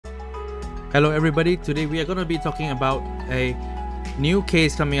Hello everybody, today we are going to be talking about a new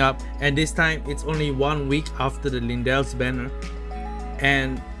case coming up, and this time it's only 1 week after the Lindell's banner,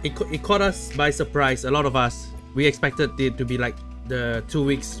 and it caught us by surprise. A lot of us, we expected it to be like the 2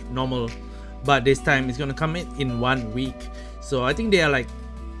 weeks normal, but this time it's going to come in 1 week. So I think they are like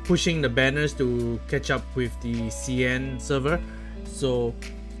pushing the banners to catch up with the CN server. So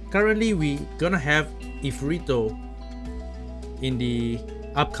currently we gonna have Ifurito in the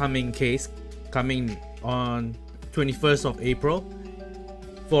upcoming case coming on 21st of April.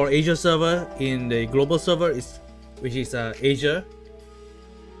 For Asia server, in the global server which is Asia,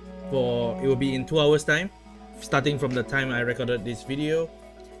 it will be in 2 hours time starting from the time I recorded this video.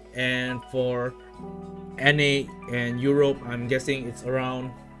 And for NA and Europe, I'm guessing it's around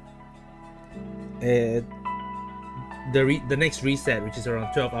the next reset, which is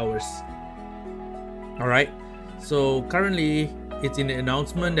around 12 hours. Alright, so currently it's in the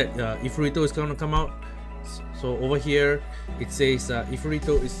announcement that Ifurito is going to come out. So over here it says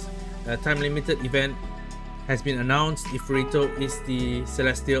Ifurito is a time limited event has been announced. Ifurito is the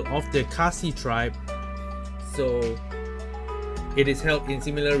celestial of the Kasi tribe, so it is held in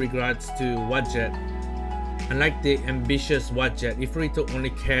similar regards to Wadjet. Unlike the ambitious Wadjet, Ifurito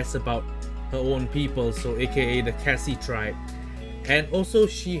only cares about her own people, so aka the Kasi tribe. And also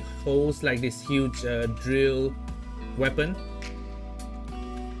she holds like this huge drill weapon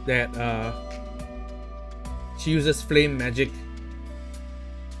that she uses flame magic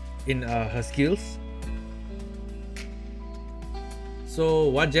in her skills.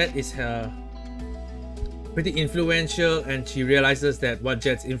 So Wadjet is pretty influential, and she realizes that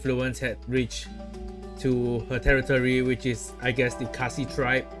Wadjet's influence had reached to her territory, which is, I guess, the Kasi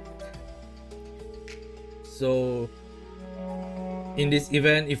tribe. So in this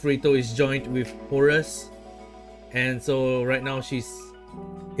event, Ifurito is joined with Horus, and so right now she's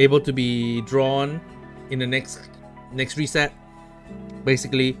able to be drawn in the next reset,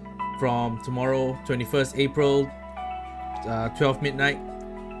 basically from tomorrow 21st April 12 midnight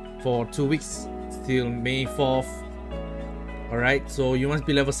for 2 weeks till May 4th. Alright, so you must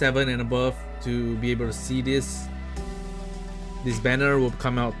be level 7 and above to be able to see this. This banner will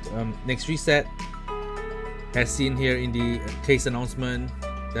come out next reset, as seen here in the case announcement.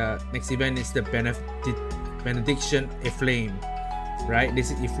 The next event is the Benediction Aflame. Right, this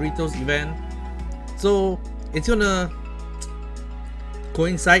is Ifurito's event, so it's gonna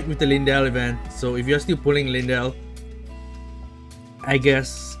coincide with the Lindell event. So if you're still pulling Lindell, I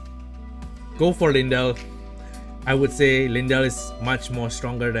guess go for Lindell. I would say Lindell is much more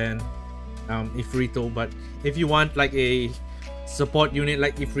stronger than Ifurito, but if you want like a support unit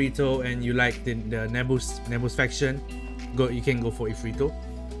like Ifurito and you like the Nebus faction, you can go for Ifurito.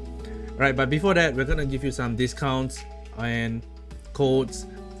 Right, but before that, we're gonna give you some discounts and codes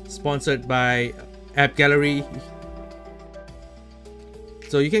sponsored by AppGallery.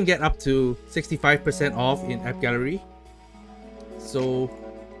 So you can get up to 65% off in AppGallery. So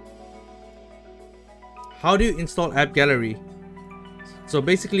how do you install AppGallery? So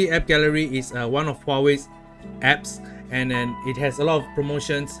basically AppGallery is one of Huawei's apps, and then it has a lot of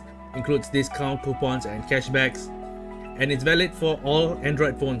promotions, includes discount coupons and cashbacks, and it's valid for all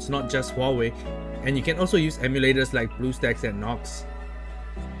Android phones, not just Huawei. And you can also use emulators like BlueStacks and Nox.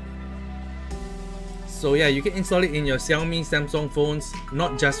 So yeah, you can install it in your Xiaomi, Samsung phones,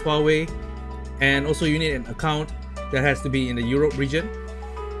 not just Huawei. And also you need an account that has to be in the Europe region.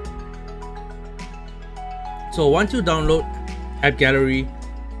 So once you download AppGallery,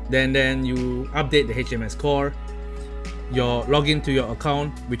 then you update the HMS core, your login to your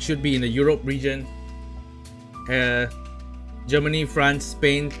account, which should be in the Europe region, Germany, France,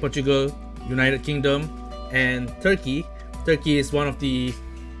 Spain, Portugal, United Kingdom, and Turkey. Turkey is one of the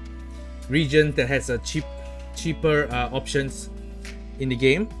regions that has a cheaper options in the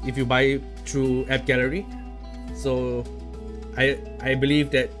game if you buy through AppGallery. So I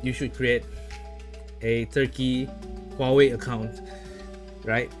believe that you should create a Turkey Huawei account,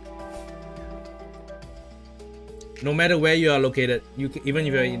 right? No matter where you are located, even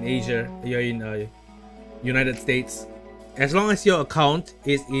if you're in Asia, you're in United States, as long as your account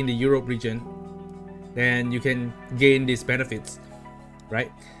is in the Europe region, then you can gain these benefits,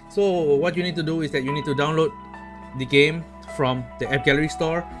 right? So what you need to do is that you need to download the game from the AppGallery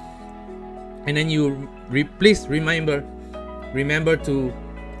store, and then you please remember to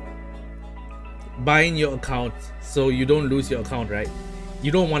bind your account so you don't lose your account, right?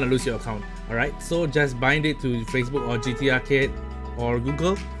 You don't want to lose your account. Alright, so just bind it to Facebook or GT Arcade or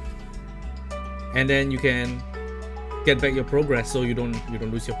Google, and then you can get back your progress, so you don't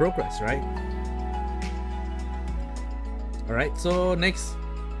lose your progress, right? Alright, so next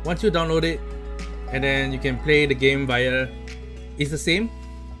once you download it, and then you can play the game via, it's the same,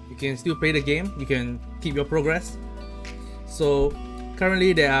 you can still play the game, you can keep your progress. So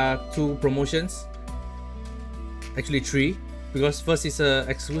currently there are 2 promotions, actually 3, because first is a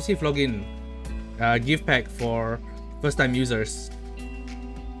exclusive login gift pack for first time users.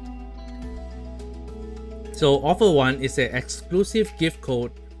 So offer 1 is an exclusive gift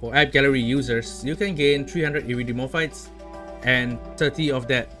code for AppGallery users. You can gain 300 AOE Demophytes and 30 of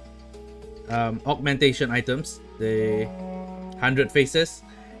that augmentation items, the 100 faces.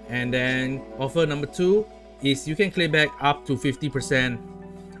 And then offer number 2 is you can claim back up to 50%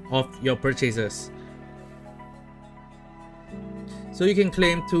 of your purchases. So you can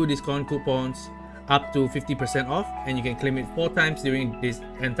claim 2 discount coupons up to 50% off, and you can claim it 4 times during this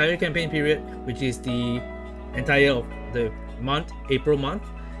entire campaign period, which is the entire of the month, April month.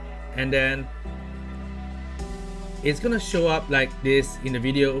 And then it's gonna show up like this in the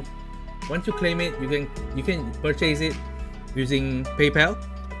video. Once you claim it, you can purchase it using PayPal.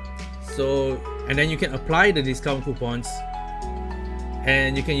 So, and then you can apply the discount coupons,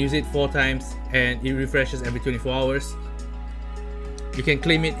 and you can use it 4 times, and it refreshes every 24 hours. You can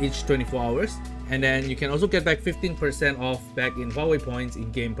claim it each 24 hours, and then you can also get back 15% off back in Huawei points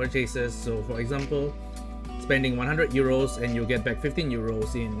in game purchases. So for example, spending 100 euros and you'll get back 15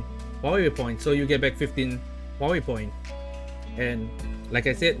 euros in Huawei points, so you get back 15 Huawei point. And like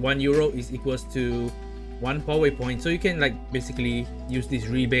I said, 1 euro is equals to 1 Huawei point, so you can like basically use these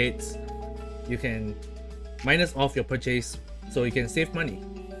rebates, you can minus off your purchase, so you can save money.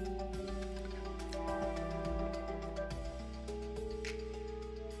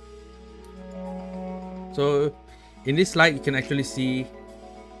 So in this slide you can actually see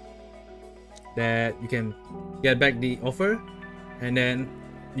that you can get back the offer, and then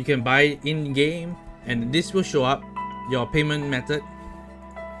you can buy in game, and this will show up your payment method.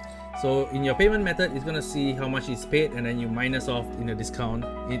 So in your payment method, it's gonna see how much is paid, and then you minus off in the discount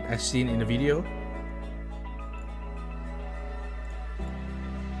as seen in the video,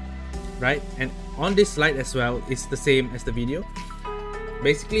 right? And on this slide as well, it's the same as the video.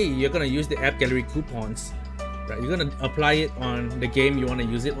 Basically you're gonna use the AppGallery coupons, right? You're gonna apply it on the game you want to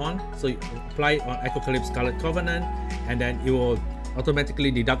use it on. So you apply it on Apocalypse Scarlet Covenant, and then it will automatically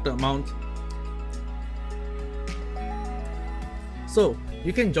deduct the amount. So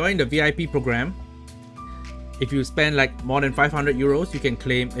you can join the VIP program. If you spend like more than 500 euros, you can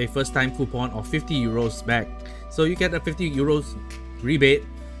claim a first time coupon of 50 euros back. So you get a 50 euros rebate.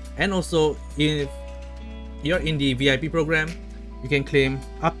 And also if you're in the VIP program, you can claim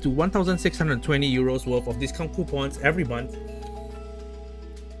up to 1,620 euros worth of discount coupons every month.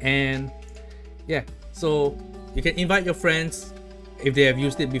 And yeah, so you can invite your friends. If they have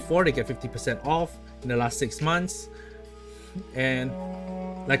used it before, they get 50% off in the last 6 months. And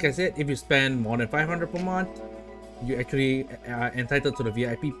like I said, if you spend more than 500 per month, you actually are entitled to the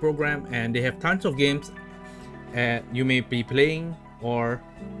VIP program, and they have tons of games you may be playing, or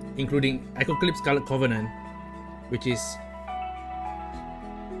including Apocalypse Scarlet Covenant, which is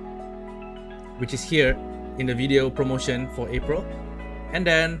here in the video promotion for April. And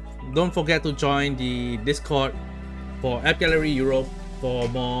then don't forget to join the Discord for AppGallery Europe for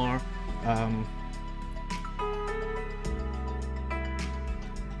more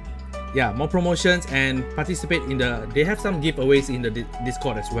more promotions, and participate in they have some giveaways in the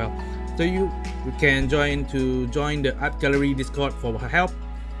Discord as well. So you can join the AppGallery Discord for help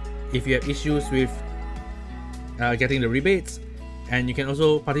if you have issues with getting the rebates, and you can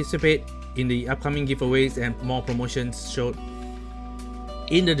also participate in the upcoming giveaways and more promotions showed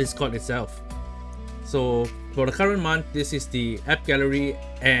in the Discord itself. So for the current month, this is the AppGallery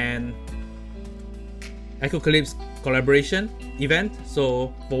and Apocalypse collaboration event.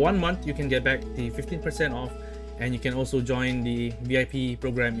 So for 1 month you can get back the 15% off, and you can also join the VIP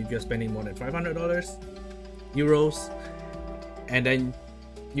program if you're spending more than $500 euros, and then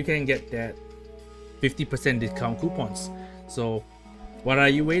you can get that 50% discount coupons. So what are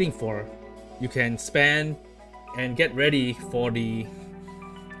you waiting for? You can spend and get ready for the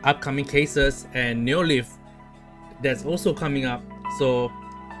upcoming cases and Neolith that's also coming up. So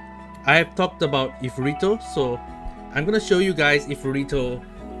I have talked about Ifurito, so I'm gonna show you guys Ifurito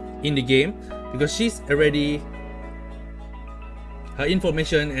in the game, because she's already, her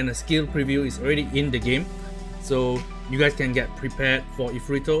information and a skill preview is already in the game, so you guys can get prepared for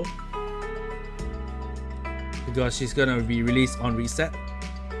Ifurito, because she's gonna be released on reset.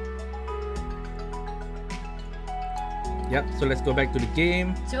 Yep, so let's go back to the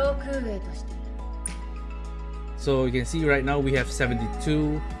game. So you can see right now we have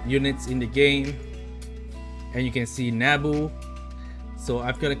 72 units in the game, and you can see Nabu. So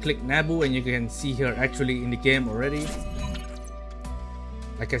I'm gonna click Nabu, and you can see her actually in the game already.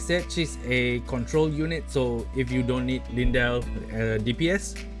 Like I said, she's a control unit, so if you don't need Lindell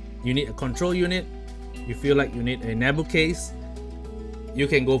DPS, you need a control unit, you feel like you need a Nabu case, you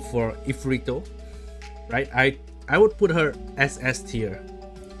can go for Ifurito, right? I would put her as S tier,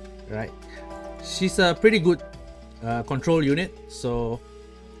 right? She's a pretty good control unit, so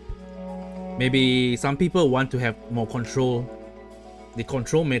maybe some people want to have more control. The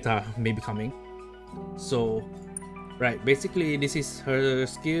control meta may be coming, so right, basically this is her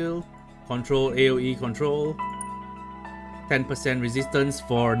skill: control, AOE control, 10% resistance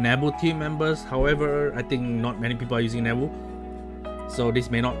for Nabu team members. However, I think not many people are using Nabu, so this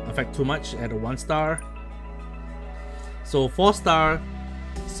may not affect too much at a 1-star. So 4-star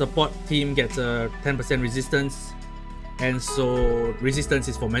support team gets a 10% resistance, and so resistance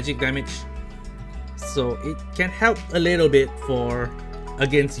is for magic damage, so it can help a little bit for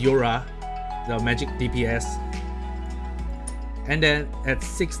against Yora, the magic DPS. And then at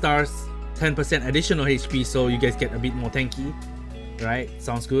 6 stars, 10% additional HP, so you guys get a bit more tanky, right?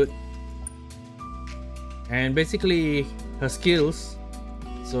 Sounds good. And basically her skills,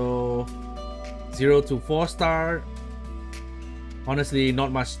 so 0 to 4-star, honestly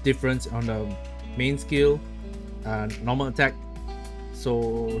not much difference on the main skill, normal attack.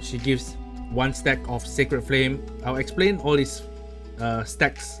 So she gives 1 stack of Sacred Flame. I'll explain all these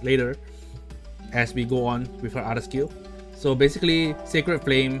stacks later as we go on with her other skill. So basically Sacred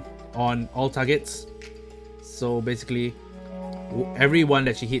Flame on all targets, so basically everyone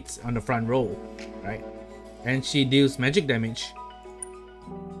that she hits on the front row, right? And she deals magic damage.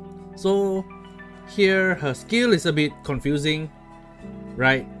 So here her skill is a bit confusing,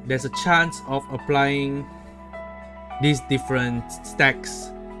 right? There's a chance of applying these different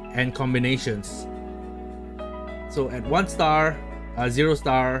stacks and combinations. So at 1-star,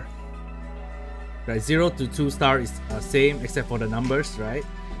 0-star, right, 0 to 2-star is same except for the numbers, right?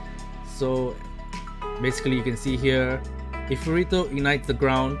 So basically you can see here, Ifurito ignites the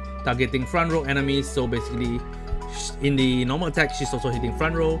ground, targeting front row enemies. So basically in the normal attack she's also hitting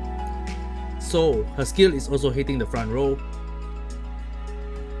front row, so her skill is also hitting the front row.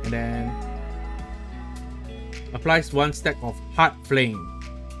 And then applies 1 stack of Heart Flame,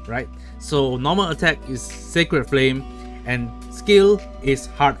 right? So normal attack is Sacred Flame and skill is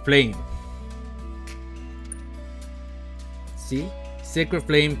Heart Flame. See, Sacred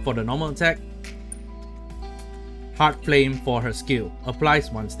Flame for the normal attack, Heart Flame for her skill.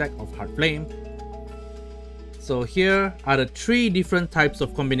 Applies 1 stack of Heart Flame. So here are the 3 different types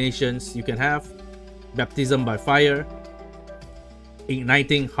of combinations you can have: Baptism by Fire,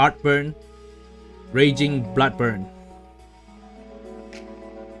 Igniting Heartburn, Raging Bloodburn.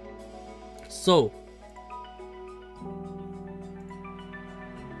 So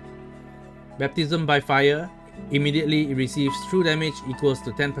Baptism by Fire, immediately it receives true damage equals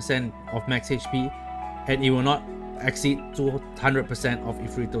to 10% of max HP, and it will not exceed 200% of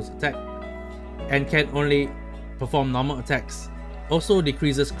Ifurito's attack, and can only perform normal attacks. Also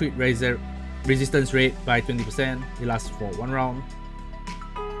decreases crit resistance rate by 20%. It lasts for 1 round.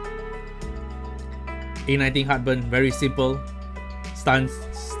 Igniting Heartburn, very simple. Stun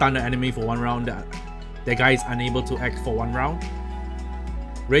the enemy for 1 round. The guy is unable to act for 1 round.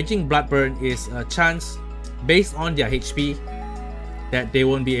 Raging Bloodburn is a chance based on their HP that they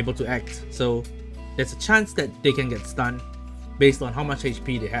won't be able to act. So there's a chance that they can get stunned based on how much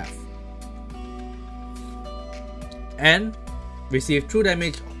HP they have. And receive true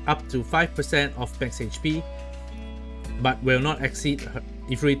damage up to 5% of max HP, but will not exceed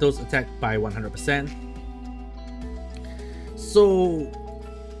Ifurito's attack by 100%. So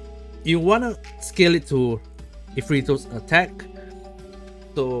you wanna scale it to Ifurito's attack.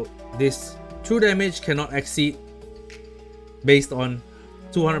 So this true damage cannot exceed based on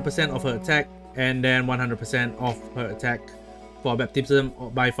 200% of her attack, and then 100% of her attack. For Baptism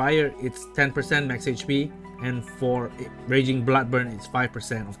by Fire, it's 10% max HP, and for Raging Bloodburn, it's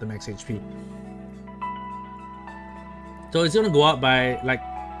 5% of the max HP. So it's gonna go up by like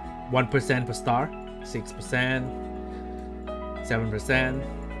 1% per star, 6%, 7%.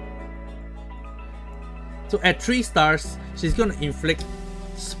 So at 3 stars, she's gonna inflict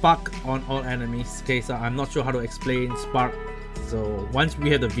Spark on all enemies. Okay, so I'm not sure how to explain Spark. So once we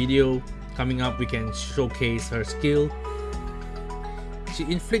have the video coming up, we can showcase her skill. She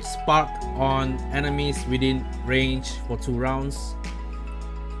inflicts Spark on enemies within range for 2 rounds.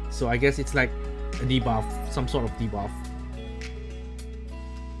 So I guess it's like a debuff, some sort of debuff.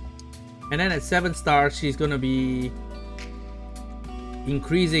 And then at 7 stars, she's gonna be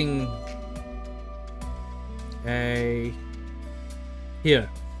increasing here.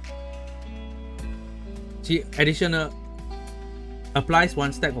 She additional applies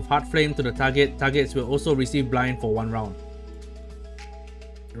 1 stack of Heart Flame to the target. Targets will also receive blind for 1 round.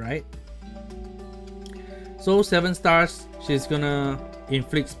 Right? So 7 stars, she's gonna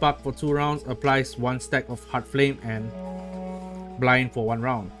inflict Spark for 2 rounds, applies 1 stack of Heart Flame and blind for 1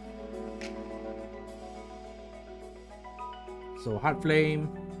 round. So Heart Flame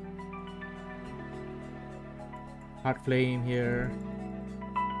here.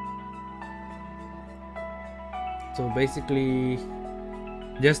 So basically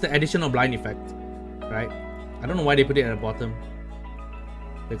just the additional blind effect, right? I don't know why they put it at the bottom,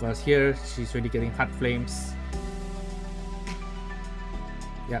 because here she's already getting Heart Flames.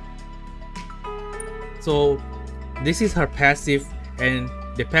 Yep. So this is her passive, and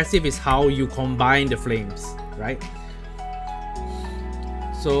the passive is how you combine the flames, right?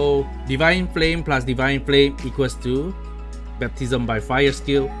 So Divine Flame plus Divine Flame equals to Baptism by Fire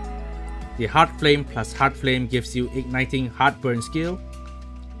skill. The Heart Flame plus Heart Flame gives you Igniting Heartburn skill.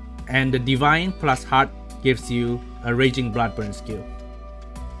 And the Divine plus Heart gives you a Raging Bloodburn skill.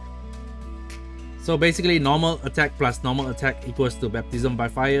 So basically normal attack plus normal attack equals to Baptism by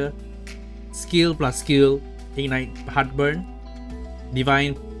Fire. Skill plus skill, Ignite Heartburn.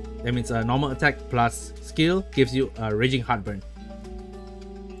 Divine, that means a normal attack plus skill gives you a Raging Heartburn.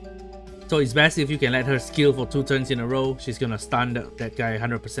 So it's best if you can let her skill for 2 turns in a row. She's gonna stun that guy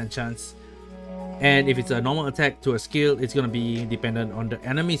 100% chance. And if it's a normal attack to a skill, it's gonna be dependent on the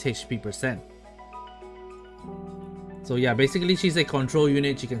enemy's HP percent. So yeah, basically she's a control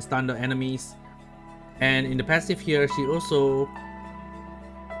unit. She can stun the enemies. And in the passive here, she also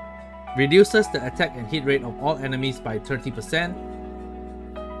reduces the attack and hit rate of all enemies by 30%.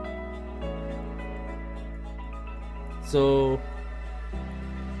 So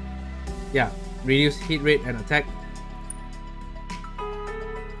yeah, reduce hit rate and attack.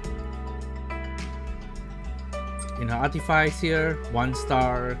 In her artifice here, 1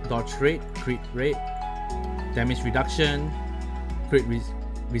 star dodge rate, crit rate, damage reduction, crit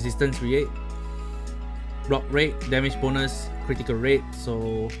resistance rate, block rate, damage bonus, critical rate.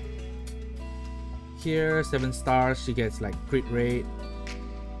 So here 7 stars, she gets like crit rate,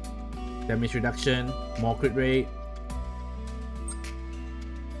 damage reduction, more crit rate.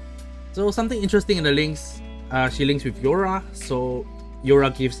 So something interesting in the links, she links with Yora. So Yora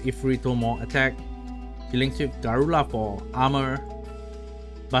gives Ifurito more attack. She links with Garula for armor,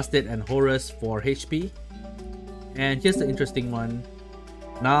 Busted and Horus for HP. And here's the interesting one.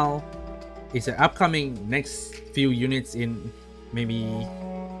 Now it's an upcoming next few units in maybe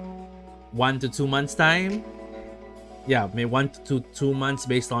 1 to 2 months time. Yeah, maybe 1 to 2 months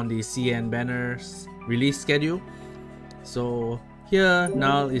based on the CN banners release schedule. So here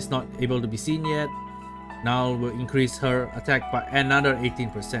Nile is not able to be seen yet. Nile will increase her attack by another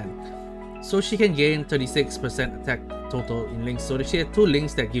 18%. So she can gain 36% attack total in links. So she has 2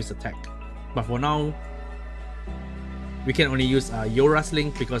 links that gives attack. But for now, we can only use Yora's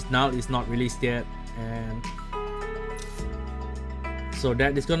link because Nile is not released yet. And so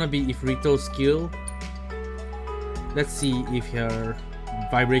that is gonna be Ifurito Skill. Let's see if her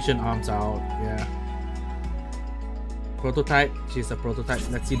vibration arms out. Yeah. Prototype, she's a prototype.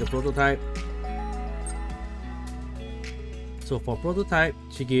 Let's see the prototype. So for prototype,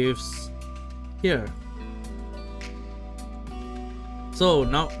 she gives here. So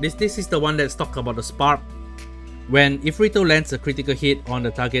now this is the one that's talk about the spark. When Ifurito lands a critical hit on the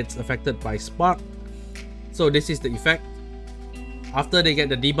targets affected by spark. So this is the effect. After they get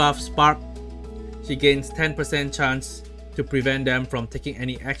the debuff spark, she gains 10% chance to prevent them from taking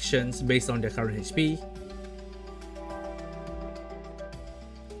any actions based on their current HP.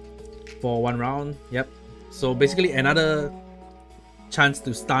 For 1 round, yep. So basically another chance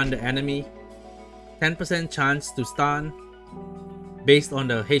to stun the enemy. 10% chance to stun based on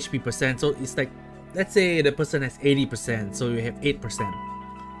the HP percent. So it's like, let's say the person has 80%, so you have 8%,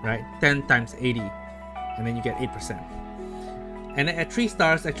 right? 10 times 80, and then you get 8%. And then at 3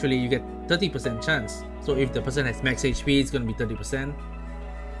 stars, actually, you get 30% chance. So if the person has max HP, it's gonna be 30%.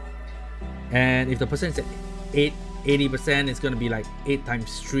 And if the person is at 80%, it's gonna be like 8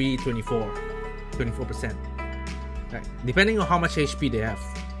 times 3, 24%. Right? Depending on how much HP they have.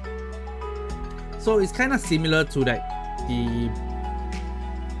 So it's kind of similar to like the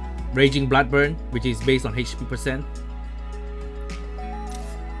Raging Bloodburn, which is based on HP percent.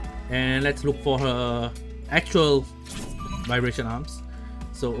 And let's look for her actual vibration arms.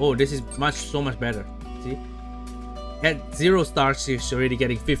 So oh, this is so much better. See, at 0 stars she's already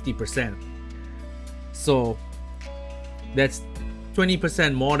getting 50%. So that's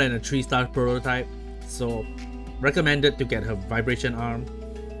 20% more than a 3-star prototype. So recommended to get her vibration arm.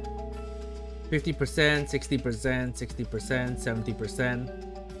 50%, 60%, 60%, 70%.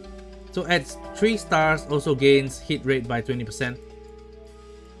 So at 3 stars also gains hit rate by 20%.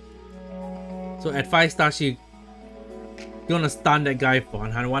 So at 5 stars she gonna stun that guy for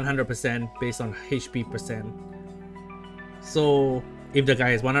 100% based on HP percent. So if the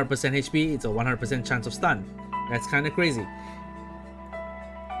guy has 100% HP, it's a 100% chance of stun. That's kind of crazy.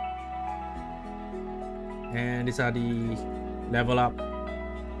 And these are the level up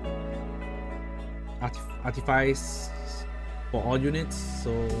artifice for all units,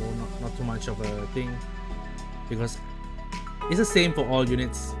 so not too much of a thing, because it's the same for all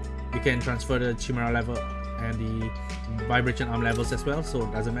units. You can transfer the Chimera level and the vibration arm levels as well, so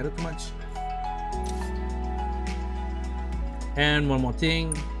it doesn't matter too much. And one more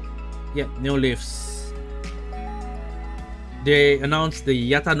thing, yeah, Neoliths. They announced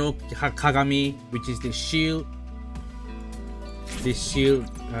the Yata no Kagami, which is the shield, this shield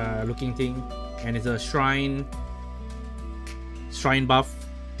looking thing, and it's a shrine buff,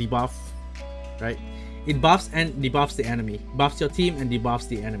 debuff, right? It buffs and debuffs the enemy, buffs your team and debuffs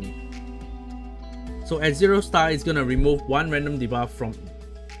the enemy. So at 0 star, it's gonna remove one random debuff from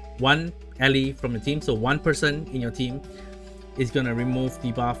one ally from the team. So one person in your team is gonna remove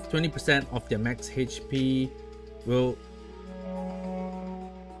debuff. 20% of their max HP will,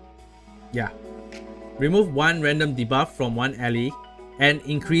 remove one random debuff from one ally and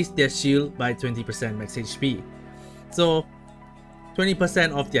increase their shield by 20% max HP. So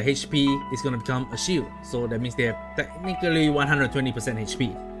 20% of their HP is gonna become a shield. So that means they have technically 120%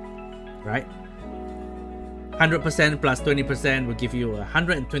 HP, right? 100% plus 20% will give you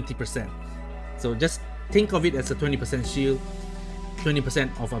 120%. So just think of it as a 20% shield, 20%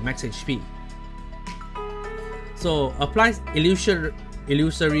 of a max HP. So applies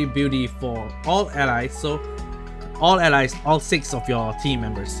illusory beauty for all allies. So all allies, all 6 of your team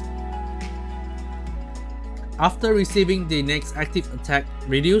members. After receiving the next active attack,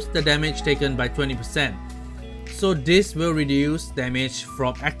 reduce the damage taken by 20%. So this will reduce damage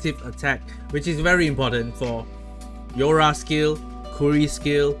from active attack, which is very important for Yora skill, Kuri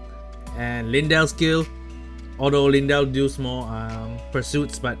skill, and Lindell skill. Although Lindell does more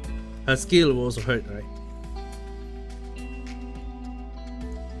pursuits, but her skill will also hurt, right?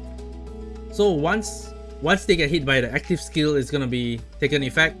 So once they get hit by the active skill, it's gonna be taken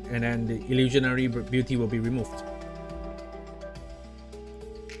effect, and then the illusionary beauty will be removed.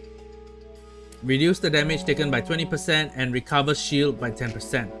 Reduce the damage taken by 20% and recover shield by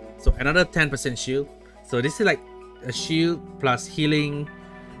 10%. So another 10% shield. So this is like a shield plus healing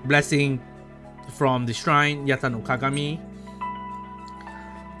blessing from the shrine Yata no Kagami.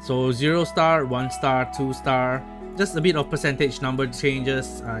 So 0 star, 1 star, 2 star, just a bit of percentage number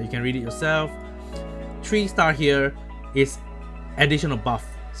changes. You can read it yourself. 3 star here is additional buff.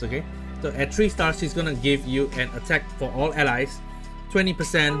 So, okay, so at 3 stars she's gonna give you an attack for all allies,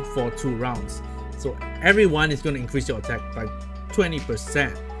 20% for 2 rounds. So everyone is gonna increase your attack by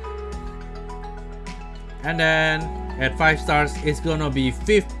 20%. And then at 5 stars it's gonna be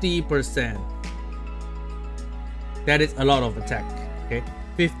 50%. That is a lot of attack. Okay,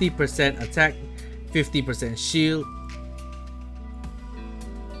 50% attack, 50% shield,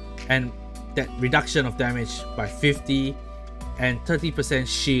 and that reduction of damage by 50, and 30%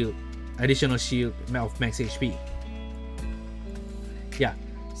 shield, additional shield of max HP. Yeah,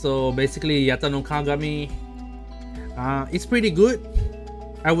 so basically Yata no Kagami, it's pretty good,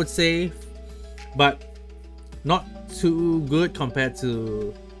 I would say, but not too good compared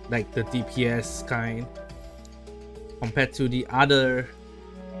to like the DPS kind, compared to the other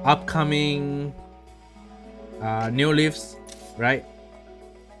upcoming Neoliths, right?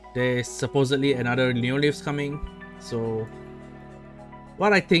 There's supposedly another Neoliths coming. So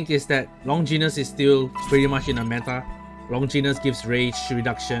what I think is that Longinus is still pretty much in a meta. Longinus gives rage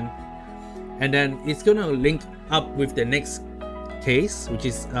reduction, and then it's gonna link up with the next case, which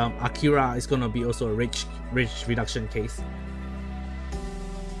is Akira is gonna be also a rage reduction case.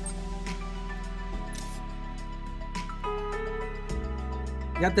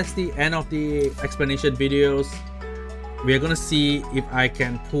 Yeah, that's the end of the explanation videos. We are gonna see if I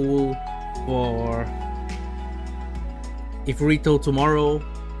can pull for Ifurito tomorrow.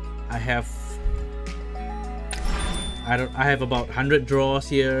 I have about 100 draws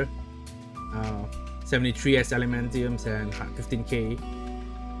here, 73 as Elementiums and 15k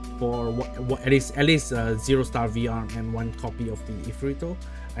for at least 0 star VR and 1 copy of the Ifurito.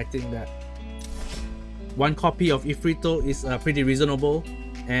 I think that 1 copy of Ifurito is pretty reasonable,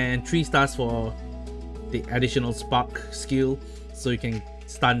 and 3 stars for the additional spark skill, so you can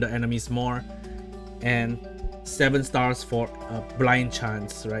stun the enemies more, and 7 stars for a blind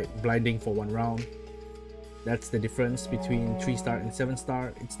chance, right? Blinding for 1 round. That's the difference between 3 star and 7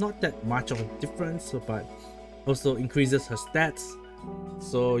 star. It's not that much of a difference, but also increases her stats,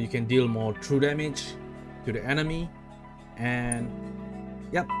 so you can deal more true damage to the enemy. And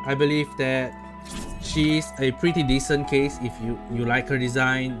yep, I believe that she's a pretty decent case. If you like her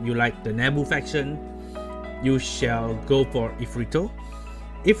design, you like the Nebu faction, you shall go for Ifurito.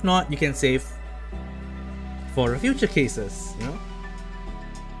 If not, you can save for future cases, you know.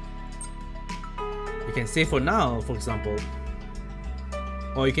 You can save for Nile, for example,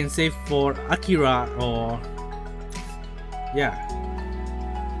 or you can save for Akira, or yeah,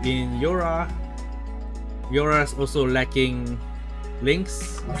 in Yora. Yora is also lacking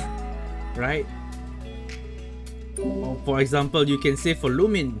links, right? Or for example, you can save for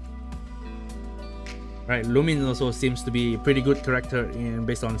Lumin, right? Lumin also seems to be a pretty good character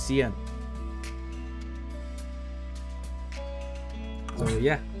based on CN. So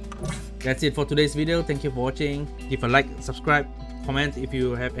yeah, that's it for today's video. Thank you for watching. Give a like, subscribe, comment if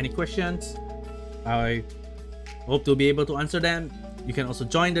you have any questions. I hope to be able to answer them. You can also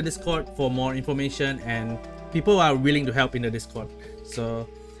join the Discord for more information, and people are willing to help in the Discord. So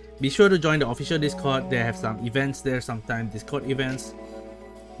be sure to join the official Discord. They have some events there, sometimes Discord events.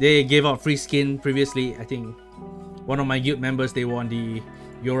 They gave out free skin previously. I think one of my guild members, they won the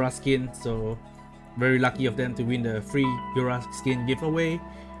Yora skin, so very lucky of them to win the free Yora skin giveaway.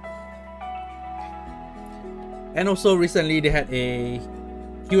 And also recently they had a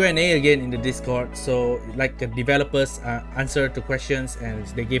Q&A again in the Discord, so like the developers answer to questions, and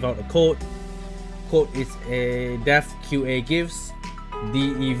they gave out a code. Code is a DevQA gives,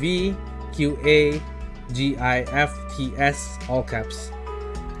 DEVQAGIFTS, all caps.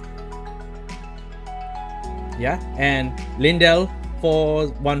 Yeah, and Lindell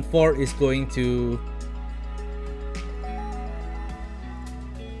 414 is going to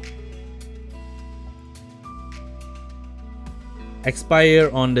expire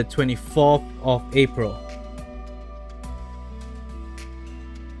on the 24th of April.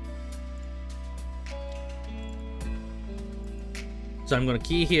 So I'm gonna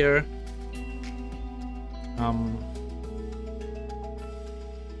key here.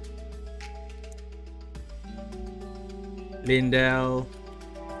 Lindell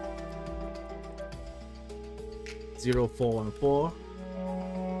 0414.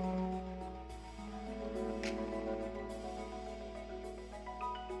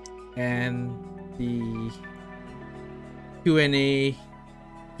 And the Q&A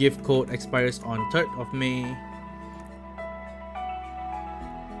gift code expires on 3rd of May.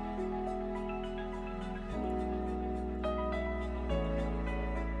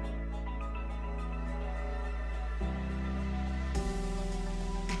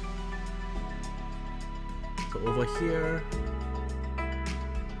 So over here,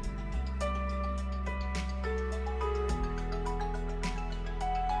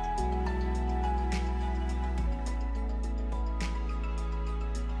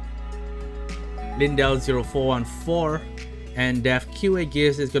 Lindell 0414, and DevQA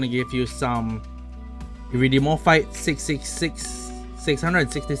gives is gonna give you some Iridimorphite 666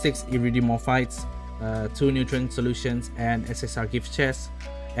 Iridimorphites, 2 nutrient solutions, and SSR gift chest,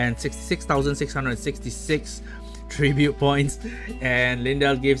 and 66,666 tribute points. And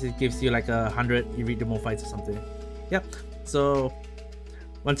Lindell gives, it gives you like 100 Iridimorphites or something. Yep. So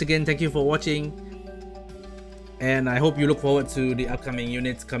once again, thank you for watching, and I hope you look forward to the upcoming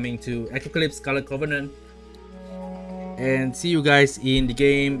units coming to Apocalypse Scarlet Covenant, and see you guys in the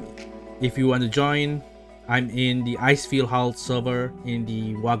game. If you want to join, I'm in the Icefield Hull server in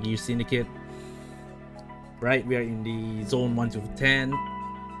the Wagyu Syndicate. Right, we are in the zone 1 to 10.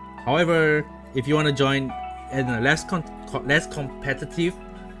 However, if you want to join in a less competitive,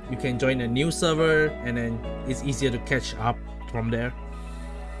 you can join a new server, and then it's easier to catch up from there.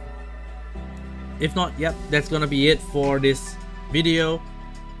 If not, yep, that's gonna be it for this video,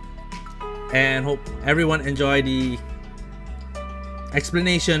 and hope everyone enjoyed the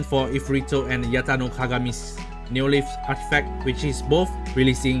explanation for Ifurito and Yata no Kagami's Neolith artifact, which is both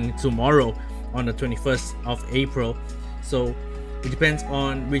releasing tomorrow on the 21st of April. So it depends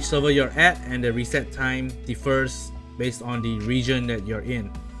on which server you're at, and the reset time differs based on the region that you're in,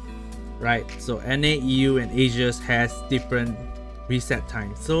 right? So NA, EU, and Asia has different reset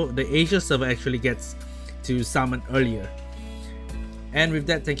time. So the Asia server actually gets to summon earlier. And with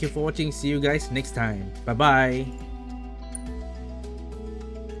that, thank you for watching. See you guys next time. Bye bye.